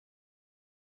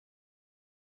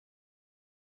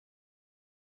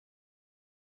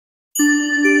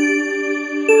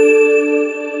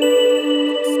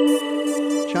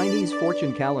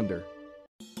fortune calendar.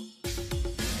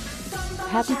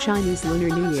 Happy Chinese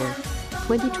Lunar New Year.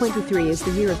 2023 is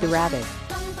the year of the rabbit.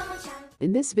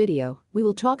 In this video, we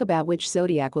will talk about which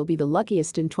zodiac will be the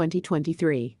luckiest in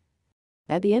 2023.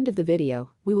 At the end of the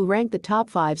video, we will rank the top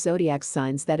 5 zodiac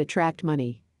signs that attract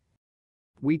money.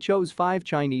 We chose 5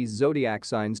 Chinese zodiac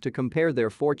signs to compare their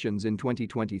fortunes in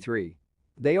 2023.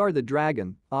 They are the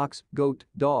dragon, ox, goat,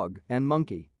 dog, and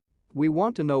monkey. We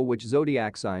want to know which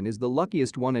zodiac sign is the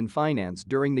luckiest one in finance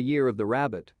during the year of the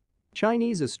rabbit.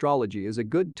 Chinese astrology is a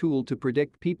good tool to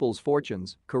predict people's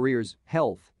fortunes, careers,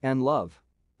 health, and love.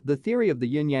 The theory of the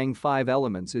yin-yang 5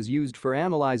 elements is used for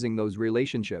analyzing those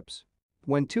relationships.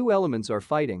 When 2 elements are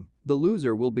fighting, the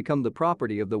loser will become the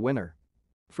property of the winner.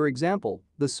 For example,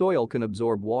 the soil can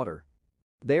absorb water.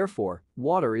 Therefore,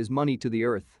 water is money to the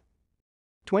earth.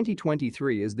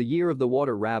 2023 is the year of the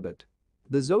water rabbit.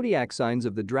 The zodiac signs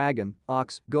of the dragon,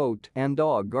 ox, goat, and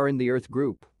dog are in the earth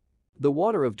group. The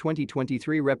water of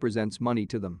 2023 represents money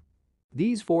to them.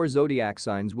 These 4 zodiac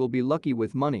signs will be lucky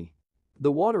with money.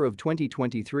 The water of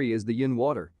 2023 is the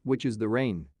Yin-Water, which is the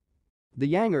rain. The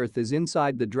Yang Earth is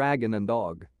inside the dragon and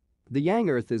dog. The Yang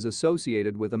Earth is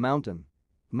associated with a mountain.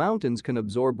 Mountains can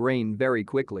absorb rain very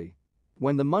quickly.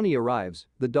 When the money arrives,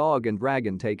 the dog and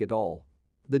dragon take it all.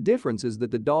 The difference is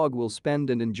that the dog will spend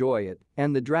and enjoy it,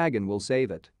 and the dragon will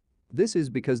save it. This is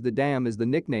because the dam is the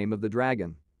nickname of the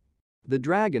dragon. The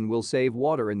dragon will save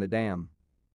water in the dam.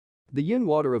 The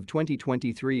Yin-Water of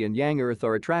 2023 and Yang Earth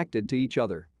are attracted to each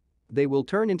other. They will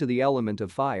turn into the element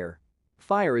of fire.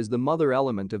 Fire is the mother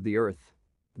element of the earth.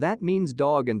 That means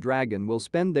dog and dragon will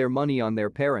spend their money on their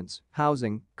parents,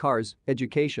 housing, cars,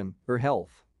 education, or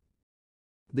health.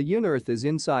 The Yin Earth is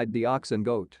inside the ox and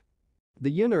goat. The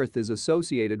Yin Earth is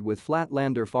associated with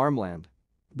flatland or farmland.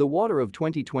 The water of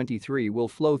 2023 will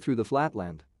flow through the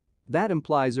flatland. That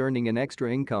implies earning an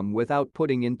extra income without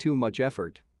putting in too much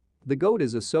effort. The goat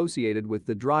is associated with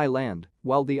the dry land,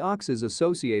 while the ox is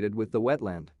associated with the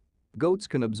wetland. Goats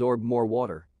can absorb more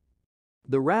water.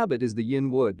 The rabbit is the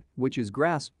yin wood, which is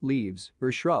grass, leaves,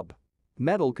 or shrub.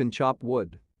 Metal can chop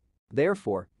wood.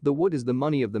 Therefore, the wood is the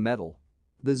money of the metal.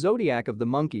 The zodiac of the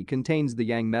monkey contains the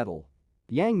yang metal.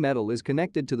 Yang metal is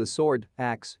connected to the sword,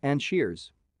 axe, and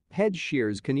shears. Hedge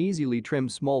shears can easily trim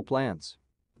small plants.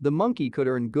 The monkey could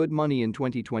earn good money in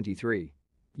 2023.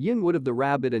 Yin wood of the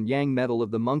rabbit and yang metal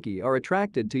of the monkey are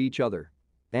attracted to each other.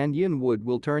 And yin wood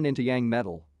will turn into yang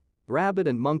metal. Rabbit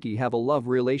and monkey have a love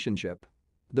relationship.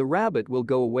 The rabbit will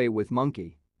go away with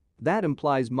monkey. That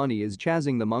implies money is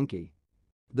chasing the monkey.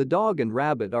 The dog and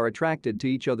rabbit are attracted to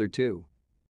each other too.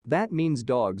 That means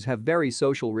dogs have very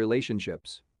social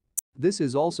relationships. This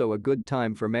is also a good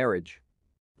time for marriage.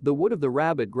 The wood of the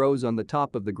rabbit grows on the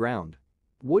top of the ground.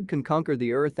 Wood can conquer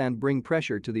the earth and bring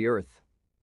pressure to the earth.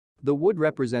 The wood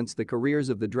represents the careers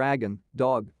of the dragon,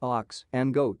 dog, ox,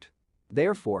 and goat.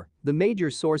 Therefore, the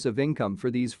major source of income for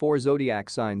these 4 zodiac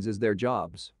signs is their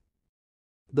jobs.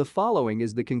 The following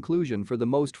is the conclusion for the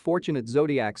most fortunate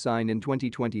zodiac sign in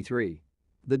 2023.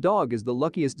 The dog is the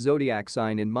luckiest zodiac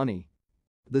sign in money.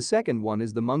 The second one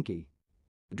is the monkey.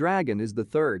 Dragon is the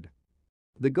third.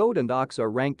 The goat and ox are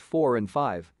ranked 4 and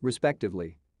 5,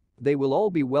 respectively. They will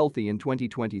all be wealthy in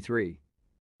 2023.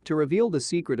 To reveal the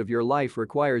secret of your life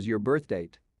requires your birth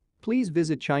date. Please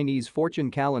visit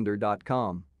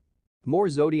ChineseFortuneCalendar.com. More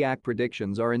zodiac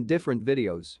predictions are in different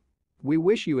videos. We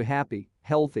wish you a happy,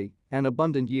 healthy, and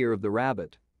abundant year of the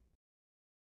rabbit.